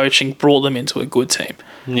of his coaching brought them into a good team?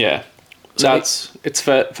 yeah. So It's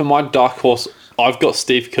for my dark horse. I've got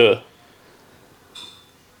Steve Kerr.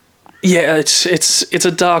 yeah, it's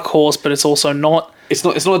a dark horse, but it's also not. It's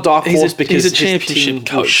not a dark He's a- horse because he's a his championship team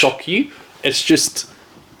will coach. shock you. It's just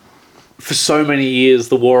for so many years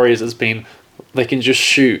the Warriors has been they can just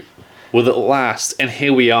shoot. Will it last? And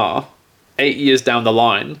here we are, 8 years down the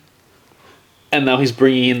line, and now he's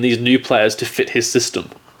bringing in these new players to fit his system.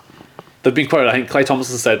 They've been quoted. I think Klay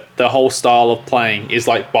Thompson said their whole style of playing is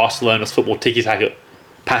like Barcelona's football, tiki-taka,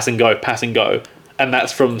 pass and go, and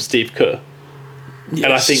that's from Steve Kerr. Yeah,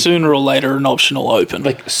 And I think sooner or later an option will open.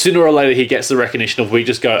 like sooner or later he gets the recognition of we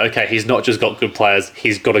just go, okay, he's not just got good players,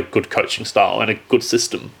 he's got a good coaching style and a good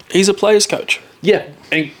system. He's a player's coach. Yeah,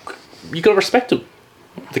 and you got to respect him.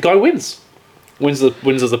 The guy wins. Wins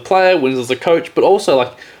as a player, wins as a coach, but also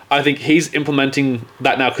like I think he's implementing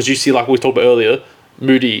that now because you see like we talked about earlier,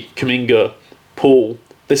 Moody, Kuminga, Paul.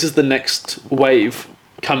 This is the next wave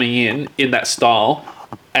coming in that style,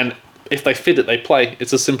 and if they fit it, they play.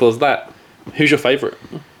 It's as simple as that. Who's your favourite?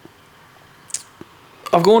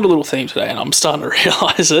 I've gone to a little theme today and I'm starting to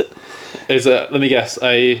realise it. Is let me guess.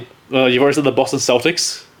 You've already said the Boston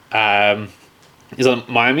Celtics. Is it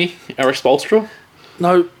Miami? Eric Spoelstra?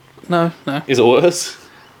 No. Is it worse?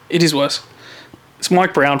 It is worse. It's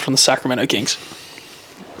Mike Brown from the Sacramento Kings.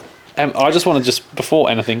 I just want to before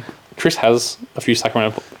anything, Chris has a few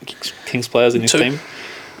Sacramento Kings players in his Two. team.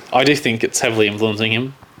 I do think it's heavily influencing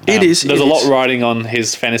him. It is. There's a lot riding on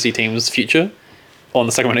his fantasy team's future on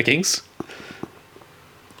the Sacramento Kings.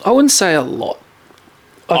 I wouldn't say a lot.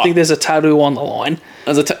 I think there's a tattoo on the line.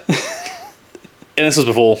 And this was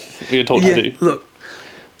before we were talking to. Look,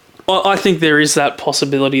 I think there is that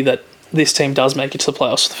possibility that this team does make it to the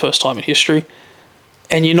playoffs for the first time in history,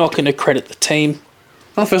 and you're not going to credit the team.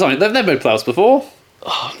 Not the first time. They've made playoffs before.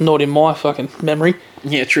 Not in my fucking memory.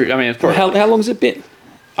 Yeah, true. I mean, it's probably, How long's it been?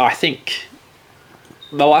 I think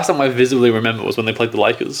the last time I visibly remember was when they played the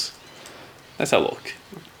Lakers. Let's have a look.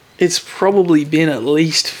 It's probably been at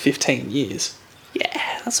least 15 years.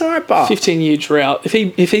 Yeah, that's all right, but 15-year drought.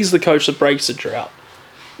 If he's the coach that breaks the drought,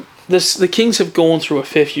 the Kings have gone through a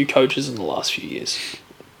fair few coaches in the last few years.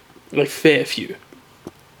 Like fair few.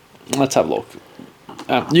 let's have a look.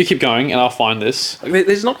 You keep going, and I'll find this. Like,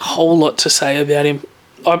 there's not a whole lot to say about him.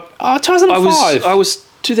 2005. I was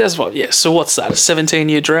 2005. Yeah. So what's that? A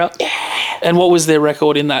 17-year drought. Yeah. And what was their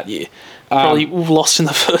record in that year? Probably lost in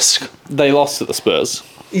the first. They lost to the Spurs.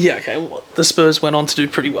 Yeah. Okay. Well, the Spurs went on to do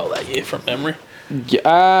pretty well that year, from memory.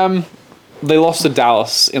 Yeah, they lost to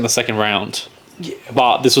Dallas in the second round. Yeah.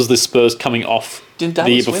 But this was the Spurs coming off Didn't the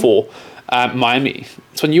year Dallas win? Before. Miami.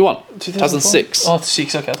 It's when you won. 2006. Oh,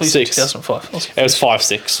 6. Okay. I thought you said 6. 2005. It was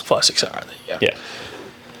 5-6. 5, 6. All right. There you go. Yeah.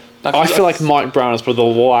 No, I feel like Mike Brown is probably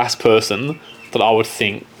the last person that I would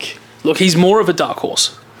think. Look, he's more of a dark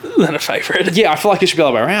horse than a favourite. Yeah, I feel like it should be the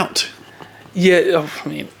other way around. Yeah. I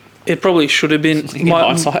mean, it probably should have been. In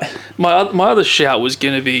hindsight. My other shout was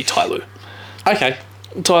going to be Ty Lue. Okay.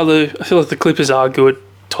 Ty Lue, I feel like the Clippers are good.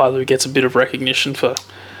 Ty Lue gets a bit of recognition for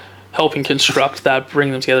helping construct that,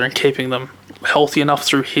 bring them together and keeping them healthy enough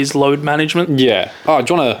through his load management. Yeah. Oh,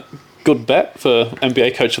 do you want a good bet for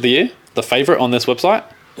NBA Coach of the Year? The favourite on this website?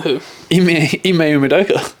 Who? Ime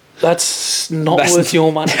Udoka. That's not worth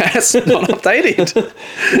your money. That's not updated.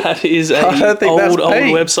 That is a I don't think that's old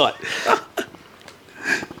paid. website.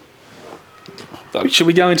 Should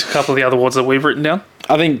we go into a couple of the other awards that we've written down?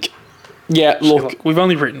 I think, yeah, look, We've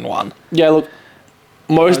only written one.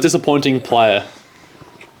 most disappointing player.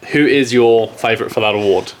 Who is your favourite for that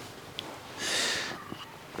award?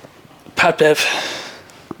 Pat Bev.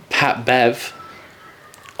 Pat Bev.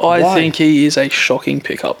 I Why? think he is a shocking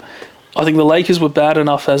pickup. I think the Lakers were bad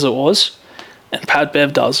enough as it was, and Pat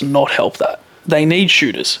Bev does not help that. They need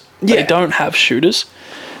shooters. They Yeah. don't have shooters.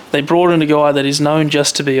 They brought in a guy that is known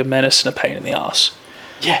just to be a menace and a pain in the ass.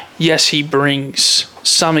 Yeah. Yes, he brings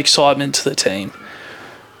some excitement to the team,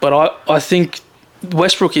 but I think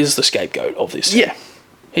Westbrook is the scapegoat of this team. Yeah.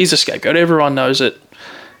 He's a scapegoat. Everyone knows it.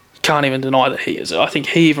 Can't even deny that he is. I think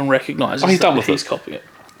he even recognises he's done that with he's it. copying it.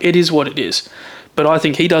 It is what it is. But I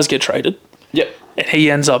think he does get traded, Yep. and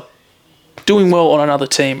he ends up doing well on another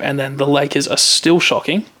team, and then the Lakers are still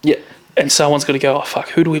shocking, Yeah. and someone's got to go, oh, fuck,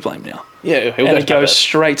 who do we blame now? Yeah. And it goes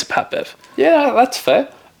straight to Pat Bev. Yeah, that's fair.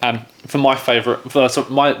 For my favourite, so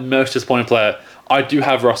my most disappointing player, I do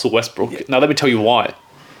have Russell Westbrook. Yeah. Now, let me tell you why.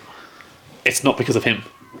 It's not because of him.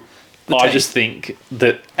 I team. just think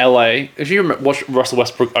that LA, if you watch Russell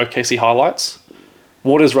Westbrook OKC highlights,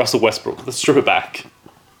 what is Russell Westbrook? Let's strip it back.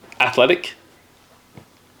 Athletic,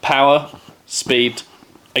 power, speed,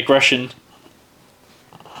 aggression,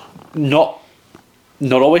 not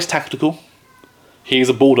always tactical. He's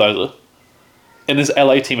a bulldozer. And this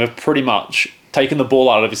LA team have pretty much taken the ball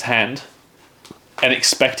out of his hand and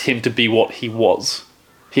expect him to be what he was.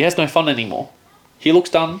 He has no fun anymore. He looks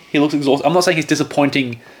done. He looks exhausted. I'm not saying he's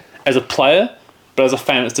disappointing as a player, but as a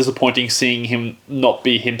fan, it's disappointing seeing him not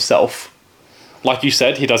be himself. Like you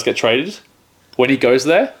said, he does get traded. When he goes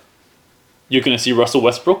there, you're going to see Russell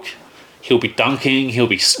Westbrook. He'll be dunking. He'll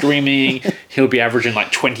be screaming. He'll be averaging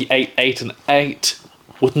like 28, 8, and 8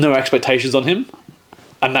 with no expectations on him.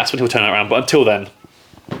 And that's when he'll turn it around. But until then,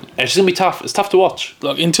 it's just going to be tough. It's tough to watch.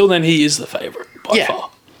 Look, until then, he is the favourite by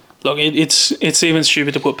far. Look, it's even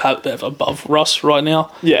stupid to put Pat Bev above Russ right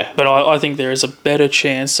now. Yeah. But I think there is a better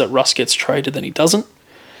chance that Russ gets traded than he doesn't.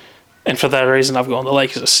 And for that reason, I've gone the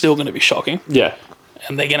Lakers are still going to be shocking. Yeah.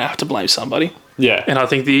 And they're going to have to blame somebody. Yeah. And I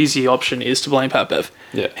think the easy option is to blame Pat Bev.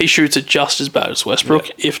 Yeah. He shoots it just as bad as Westbrook,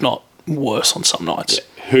 if not worse on some nights.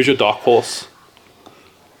 Yeah. Who's your dark horse?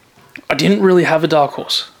 I didn't really have a dark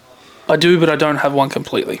horse. I do, but I don't have one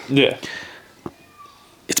completely. Yeah.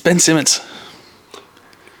 It's Ben Simmons.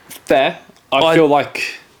 Fair. I feel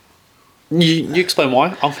like... You explain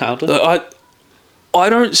why. I'm counter. I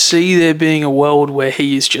don't see there being a world where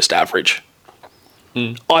he is just average.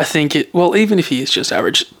 I think even if he is just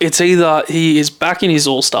average, it's either he is back in his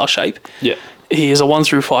all-star shape. Yeah. He is a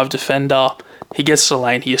 1-through-5 defender. He gets to the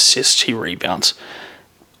lane. He assists. He rebounds.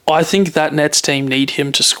 I think that Nets team need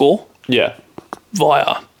him to score Yeah.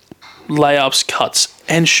 via layups, cuts,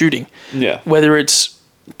 and shooting. Yeah. Whether it's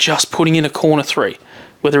just putting in a corner three,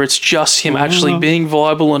 whether it's just him actually being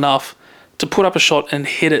viable enough to put up a shot and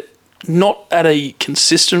hit it, not at a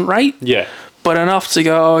consistent rate, Yeah. but enough to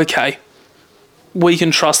go, okay, we can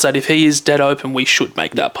trust that if he is dead open, we should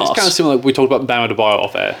make that pass. It's kind of similar. We talked about Bam Adebayo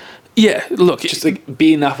off air. Yeah, look, Just like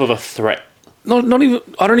be enough of a threat. not even.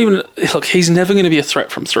 I don't even look. He's never going to be a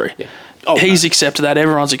threat from three. Yeah. Oh, He's accepted that.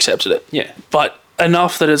 Everyone's accepted it. Yeah. But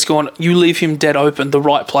enough that it's gone. You leave him dead open. The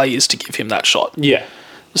right play is to give him that shot. Yeah.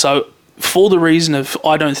 So for the reason of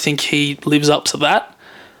I don't think he lives up to that,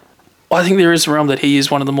 I think there is a realm that he is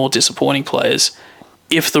one of the more disappointing players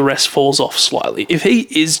if the rest falls off slightly. If he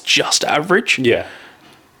is just average, Yeah.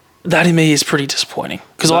 that in me is pretty disappointing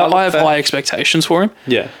because No, I have fair. high expectations for him.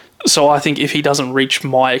 Yeah. So I think if he doesn't reach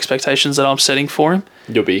my expectations that I'm setting for him,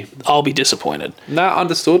 You'll be. I'll be disappointed. No,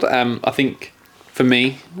 understood. I think for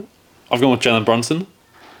me, I've gone with Jalen Brunson.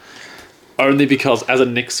 Only because as a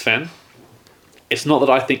Knicks fan, it's not that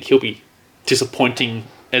I think he'll be disappointing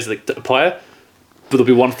as a player, but there'll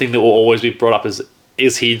be one thing that will always be brought up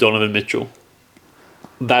is he Donovan Mitchell?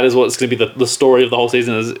 That is what's going to be the story of the whole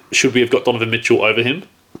season is should we have got Donovan Mitchell over him?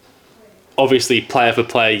 Obviously, player for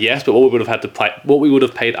player, yes, but what we would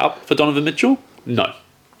have paid up for Donovan Mitchell? No.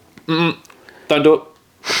 Don't do it.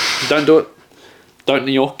 Don't do it. Don't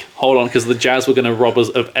New York. Hold on, because the Jazz were going to rob us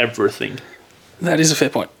of everything. That is a fair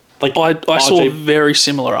point. Like I saw very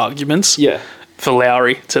similar arguments for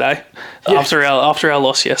Lowry today. Yeah. After our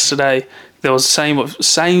loss yesterday, there was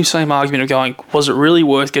the same argument of going, was it really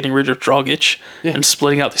worth getting rid of Dragic and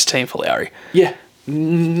splitting up this team for Lowry? Yeah.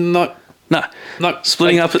 No.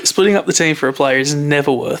 Splitting up the team for a player is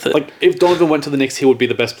never worth it. Like, if Donovan went to the Knicks, he would be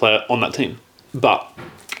the best player on that team. But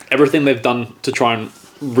everything they've done to try and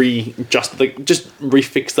just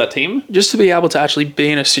refix that team. Just to be able to actually be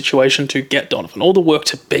in a situation to get Donovan, all the work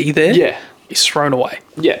to be there is thrown away.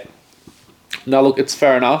 Yeah. Now, look, it's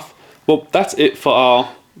fair enough. Well, that's it for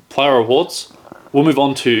our player awards. We'll move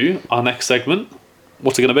on to our next segment.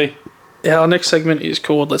 What's it going to be? Yeah, our next segment is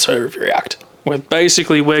called Let's Overreact. Where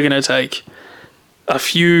basically we're going to take a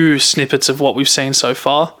few snippets of what we've seen so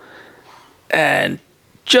far and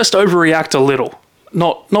just overreact a little.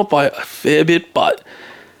 Not by a fair bit, but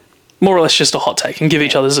more or less just a hot take and give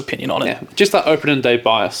each other's opinion on it. Yeah, just that opening day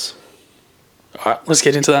bias. All right, let's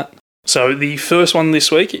get into that. So the first one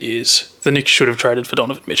this week is the Knicks should have traded for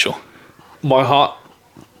Donovan Mitchell. My heart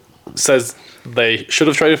says they should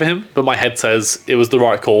have traded for him, but my head says it was the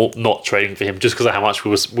right call not trading for him just because of how much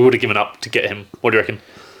we would have given up to get him. What do you reckon?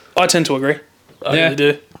 I tend to agree. I really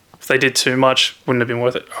do. If they did too much, wouldn't have been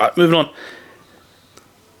worth it. All right, moving on.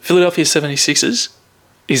 Philadelphia 76ers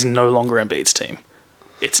is no longer Embiid's team.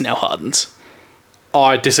 It's now Harden's.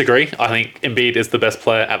 I disagree. I think Embiid is the best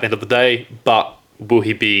player at the end of the day, but will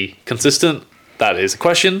he be consistent? That is a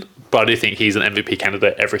question, but I do think he's an MVP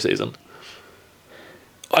candidate every season.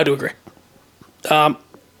 I do agree.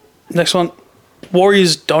 Next one.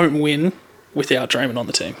 Warriors don't win without Draymond on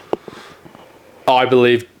the team. I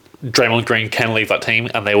believe Draymond Green can leave that team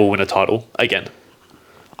and they will win a title again.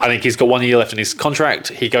 I think he's got 1 year left in his contract.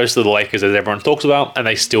 He goes to the Lakers, as everyone talks about, and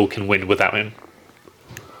they still can win without him.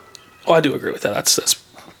 I do agree with that. That's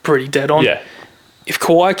pretty dead on. Yeah. If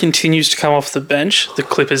Kawhi continues to come off the bench, the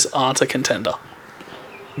Clippers aren't a contender.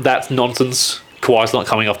 That's nonsense. Kawhi's not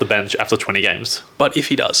coming off the bench after 20 games. But if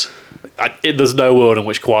he does. There's no world in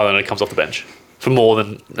which Kawhi Leonard comes off the bench for more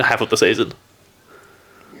than half of the season.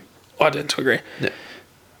 I tend to agree. Yeah.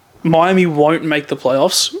 Miami won't make the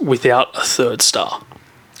playoffs without a third star.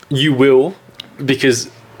 You will, because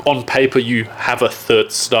on paper you have a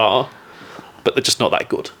third star, but they're just not that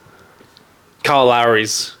good. Kyle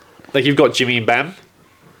Lowry's... Like, you've got Jimmy and Bam.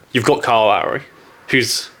 You've got Kyle Lowry,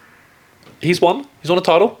 he's won a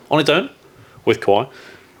title on his own with Kawhi,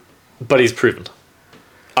 but he's proven.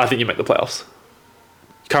 I think you make the playoffs.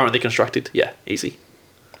 Currently constructed, yeah, easy.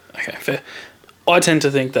 Okay, fair. I tend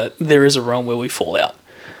to think that there is a realm where we fall out.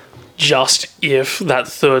 Just if that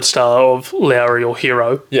third star of Lowry or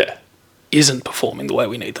Hero isn't performing the way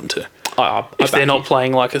we need them to. If they're not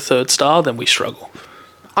playing like a third star, then we struggle.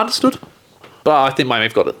 Understood. But I think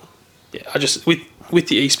Miami've got it. Yeah, I just with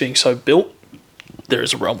the East being so built, there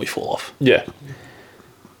is a realm we fall off. Yeah.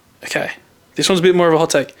 Okay. This one's a bit more of a hot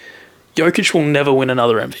take. Jokic will never win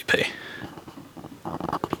another MVP.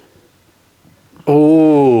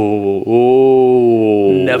 Oh.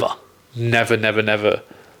 Never. Never.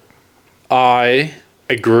 I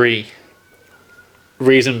agree.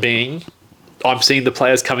 Reason being, I'm seeing the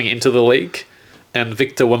players coming into the league, and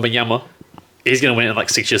Victor Wembanyama, he's going to win it in like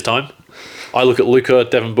 6 years' time. I look at Luka,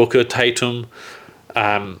 Devin Booker, Tatum,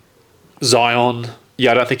 Zion.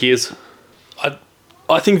 Yeah, I don't think he is.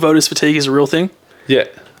 I think voters fatigue is a real thing. Yeah.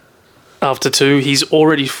 After 2, he's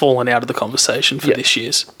already fallen out of the conversation for this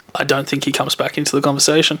year's. I don't think he comes back into the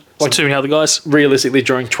conversation. Like too many other guys. Realistically,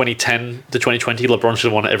 during 2010 to 2020, LeBron should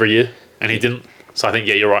have won it every year, and he didn't. So I think,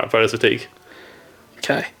 yeah, you're right, voters fatigue.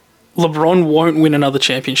 Okay. LeBron won't win another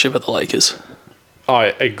championship at the Lakers. I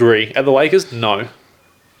agree. At the Lakers, no.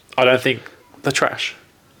 I don't think they're trash.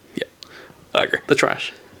 Yeah, I agree. They're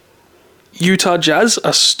trash. Utah Jazz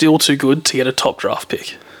are still too good to get a top draft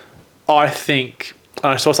pick. I think, and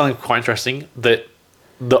I saw something quite interesting, that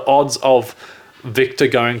the odds of Victor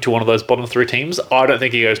going to one of those bottom 3 teams, I don't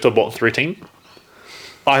think he goes to a bottom 3 team.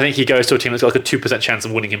 I think he goes to a team that's got like a 2% chance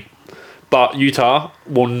of winning him. But Utah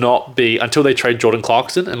will not be, until they trade Jordan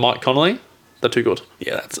Clarkson and Mike Conley, they're too good.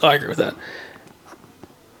 Yeah, I agree with that.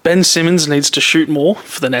 Ben Simmons needs to shoot more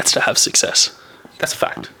for the Nets to have success. That's a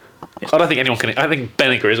fact. Yeah. I don't think anyone can. I think Ben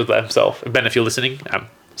agrees with that himself. Ben, if you're listening,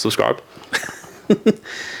 subscribe.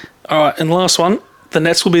 All right, and last one. The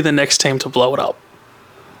Nets will be the next team to blow it up.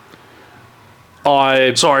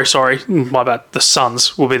 Sorry. My bad. The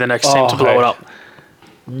Suns will be the next team to blow it up.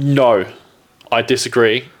 No, I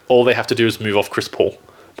disagree. All they have to do is move off Chris Paul.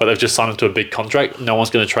 But they've just signed him to a big contract. No one's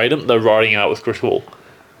going to trade him. They're riding out with Chris Paul.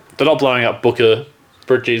 They're not blowing up Booker,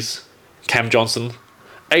 Bridges, Cam Johnson.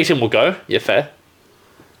 Ayton will go. Yeah, fair.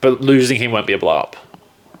 But losing him won't be a blow up.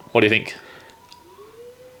 What do you think?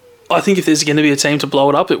 I think if there's going to be a team to blow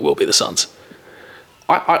it up, it will be the Suns.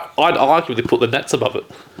 I'd arguably put the Nets above it.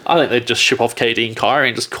 I think they'd just ship off KD and Kyrie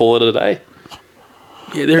and just call it a day.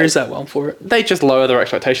 Yeah, there is that one for it. They just lower their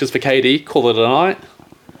expectations for KD, call it a night.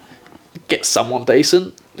 Get someone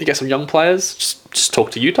decent. Get some young players. Just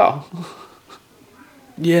talk to Utah.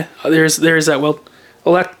 Yeah, there is that. Well,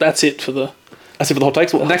 that's it for the. That's it for the hot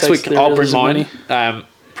takes. Well, next week I'll bring mine.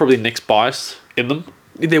 Probably Nick's bias in them.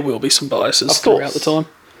 There will be some biases throughout the time.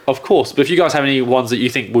 Of course, but if you guys have any ones that you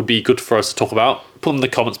think would be good for us to talk about, put them in the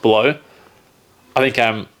comments below. I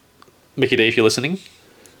think, Mickey D, if you're listening,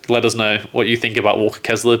 let us know what you think about Walker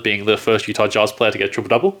Kessler being the first Utah Jazz player to get a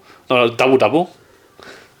triple-double. No, double-double.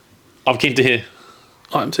 I'm keen to hear.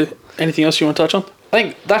 I am too. Anything else you want to touch on? I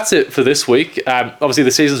think that's it for this week. Obviously,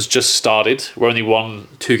 the season's just started. We're only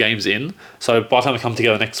 1-2 games in. So by the time we come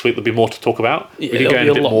together next week, there'll be more to talk about. Yeah, we can go in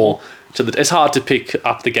a bit more. It's hard to pick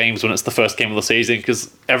up the games when it's the first game of the season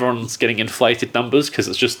because everyone's getting inflated numbers because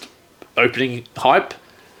it's just opening hype.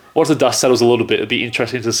 once the dust settles a little bit, it'd be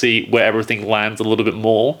interesting to see where everything lands a little bit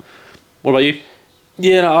more. What about you?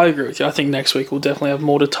 Yeah, no, I agree with you. I think next week we'll definitely have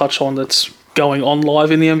more to touch on that's going on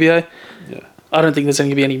live in the NBA. Yeah. I don't think there's going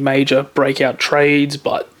to be any major breakout trades,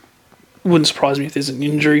 but it wouldn't surprise me if there's an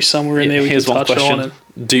injury somewhere in there we can touch on.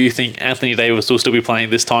 Do you think Anthony Davis will still be playing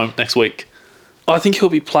this time next week? I think he'll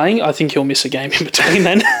be playing. I think he'll miss a game in between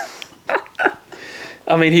then.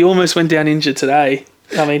 I mean, he almost went down injured today.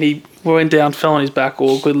 I mean, he went down, fell on his back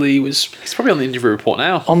awkwardly. He's probably on the injury report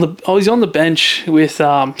now. He's on the bench with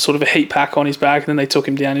sort of a heat pack on his back, and then they took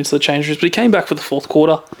him down into the change rooms. But he came back for the fourth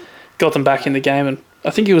quarter, got them back in the game, and I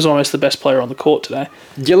think he was almost the best player on the court today.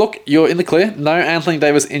 Yeah, look, you're in the clear. No Anthony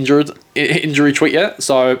Davis injury tweet yet,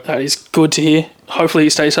 so that is good to hear. Hopefully he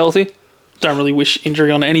stays healthy. Don't really wish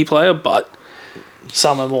injury on any player, but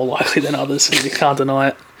some are more likely than others, and you can't deny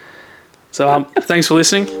it. So thanks for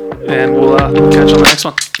listening, and we'll catch you on the next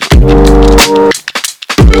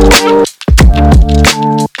one.